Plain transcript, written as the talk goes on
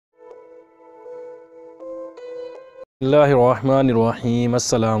बिस्मिल्लाहिर्रहमानिर्रहीम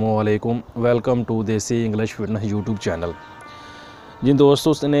अस्सलाम वालेकुम। वेलकम टू देसी इंग्लिश फिटनेस यूट्यूब चैनल। जिन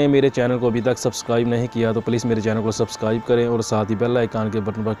दोस्तों ने मेरे चैनल को अभी तक सब्सक्राइब नहीं किया तो प्लीज़ मेरे चैनल को सब्सक्राइब करें और साथ ही बेल आइकन के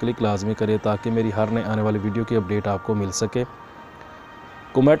बटन पर क्लिक लाजमी करें ताकि मेरी हर नए आने वाली वीडियो की अपडेट आपको मिल सके।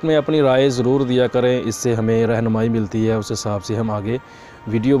 कमेंट में अपनी राय ज़रूर दिया करें, इससे हमें रहनुमाई मिलती है, उस हिसाब से हम आगे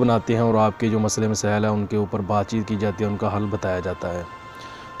वीडियो बनाते हैं और आपके जो मसले मसाइल हैं उनके ऊपर बातचीत की जाती है, उनका हल बताया जाता है।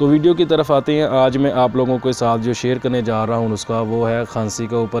 तो वीडियो की तरफ आते हैं। आज मैं आप लोगों के साथ जो शेयर करने जा रहा हूं नुस्खा वो है खांसी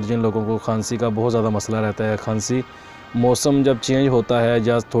के ऊपर। जिन लोगों को खांसी का बहुत ज़्यादा मसला रहता है, खांसी मौसम जब चेंज होता है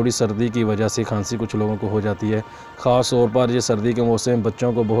या थोड़ी सर्दी की वजह से खांसी कुछ लोगों को हो जाती है। ख़ास तौर पर ये सर्दी के मौसम में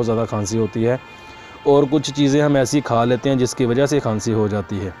बच्चों को बहुत ज़्यादा खांसी होती है और कुछ चीज़ें हम ऐसी खा लेते हैं जिसकी वजह से खांसी हो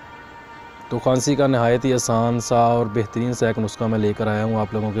जाती है। तो खांसी का नहायत ही आसान सा और बेहतरीन सा एक नुस्खा मैं लेकर आया हूँ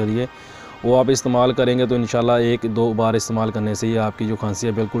आप लोगों के लिए। वो आप इस्तेमाल करेंगे तो इंशाल्लाह एक दो बार इस्तेमाल करने से ही आपकी जो खांसी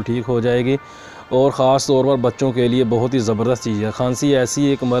है बिल्कुल ठीक हो जाएगी। और ख़ास तौर पर बच्चों के लिए बहुत ही ज़बरदस्त चीज़ है। खांसी ऐसी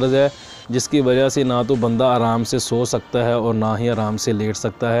एक मर्ज़ है जिसकी वजह से ना तो बंदा आराम से सो सकता है और ना ही आराम से लेट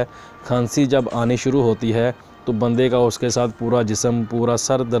सकता है। खांसी जब आनी शुरू होती है तो बंदे का उसके साथ पूरा जिस्म, पूरा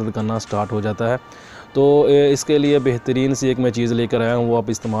सर दर्द करना स्टार्ट हो जाता है। तो इसके लिए बेहतरीन सी एक मैं चीज़ लेकर आया हूँ, वो आप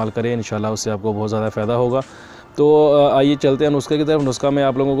इस्तेमाल करें, इंशाल्लाह उससे आपको बहुत ज़्यादा फ़ायदा होगा। तो आइए चलते हैं नुस्खे की तरफ। नुस्खा मैं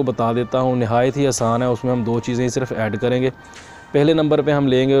आप लोगों को बता देता हूँ, नहायत ही आसान है। उसमें हम दो चीज़ें सिर्फ ऐड करेंगे। पहले नंबर पे हम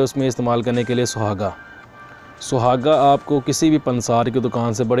लेंगे उसमें इस्तेमाल करने के लिए सुहागा। सुहागा आपको किसी भी पंसार की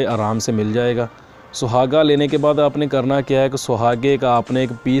दुकान से बड़े आराम से मिल जाएगा। सुहागा लेने के बाद आपने करना क्या है कि सुहागे का आपने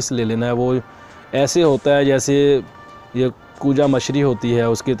एक पीस ले लेना है। वो ऐसे होता है जैसे ये कूजा मछली होती है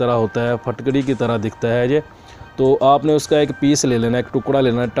उसकी तरह होता है, फटकड़ी की तरह दिखता है ये। तो आपने उसका एक पीस ले लेना है, एक टुकड़ा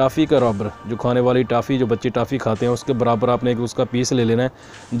लेना है, टाफ़ी का बराबर, जो खाने वाली टाफ़ी, जो बच्चे टाफ़ी खाते हैं उसके बराबर आपने एक उसका पीस ले लेना है।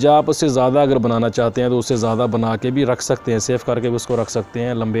 जब आप उससे ज़्यादा अगर बनाना चाहते हैं तो उससे ज़्यादा बना के भी रख सकते हैं, सेव करके भी उसको रख सकते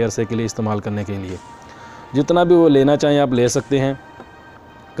हैं लंबे अरसे के लिए इस्तेमाल करने के लिए। जितना भी वो लेना चाहें आप ले सकते हैं।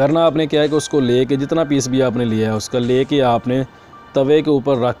 करना आपने क्या है कि उसको ले के, जितना पीस भी आपने लिया है उसका ले के आपने तवे के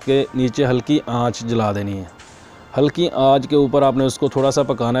ऊपर रख के नीचे हल्की आँच जला देनी है। हल्की आग के ऊपर आपने उसको थोड़ा सा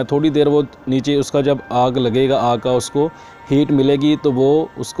पकाना है। थोड़ी देर वो नीचे उसका जब आग लगेगा, आग का उसको हीट मिलेगी तो वो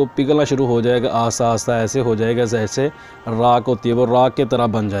उसको पिघलना शुरू हो जाएगा। आस्ता आस्ता ऐसे हो जाएगा जैसे राख होती है, वो राख के तरह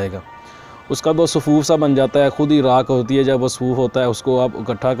बन जाएगा। उसका वो सफ़ूफ सा बन जाता है, खुद ही राख होती है। जब वो सफ़ूफ होता है उसको आप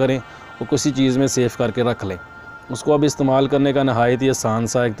इकट्ठा करें और किसी चीज़ में सेव करके रख लें। उसको अब इस्तेमाल करने का नहायत ही आसान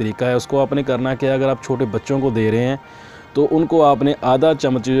सा एक तरीका है। उसको आपने करना क्या है, अगर आप छोटे बच्चों को दे रहे हैं तो उनको आपने आधा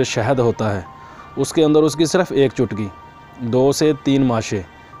चम्मच जो शहद होता है उसके अंदर उसकी सिर्फ एक चुटकी, 2 से 3 माशे,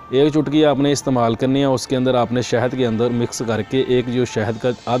 एक चुटकी आपने इस्तेमाल करनी है। उसके अंदर आपने शहद के अंदर मिक्स करके एक जो शहद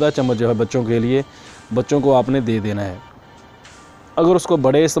का आधा चम्मच जो है बच्चों के लिए, बच्चों को आपने दे देना है। अगर उसको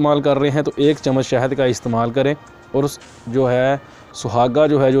बड़े इस्तेमाल कर रहे हैं तो 1 चम्मच शहद का इस्तेमाल करें। और उस जो है सुहागा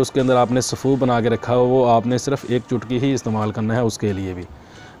जो है, जो उसके अंदर आपने सफ़ू बना के रखा हो, वो आपने सिर्फ एक चुटकी ही इस्तेमाल करना है। उसके लिए भी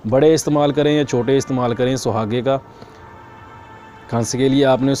बड़े इस्तेमाल करें या छोटे इस्तेमाल करें, सुहागे का खांसी के लिए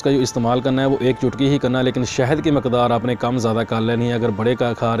आपने उसका जो इस्तेमाल करना है वो एक चुटकी ही करना है। लेकिन शहद की मकदार आपने कम ज़्यादा कर लेनी है। अगर बड़े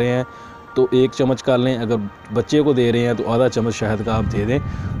का खा रहे हैं तो 1 चम्मच कर लें, अगर बच्चे को दे रहे हैं तो आधा चम्मच शहद का आप दे दें,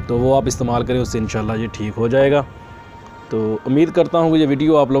 तो वो आप इस्तेमाल करें, उससे इंशाल्लाह ये ठीक हो जाएगा। तो उम्मीद करता हूँ कि ये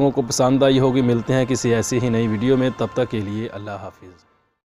वीडियो आप लोगों को पसंद आई होगी। मिलते हैं किसी ऐसी ही नई वीडियो में, तब तक के लिए अल्लाह हाफिज़।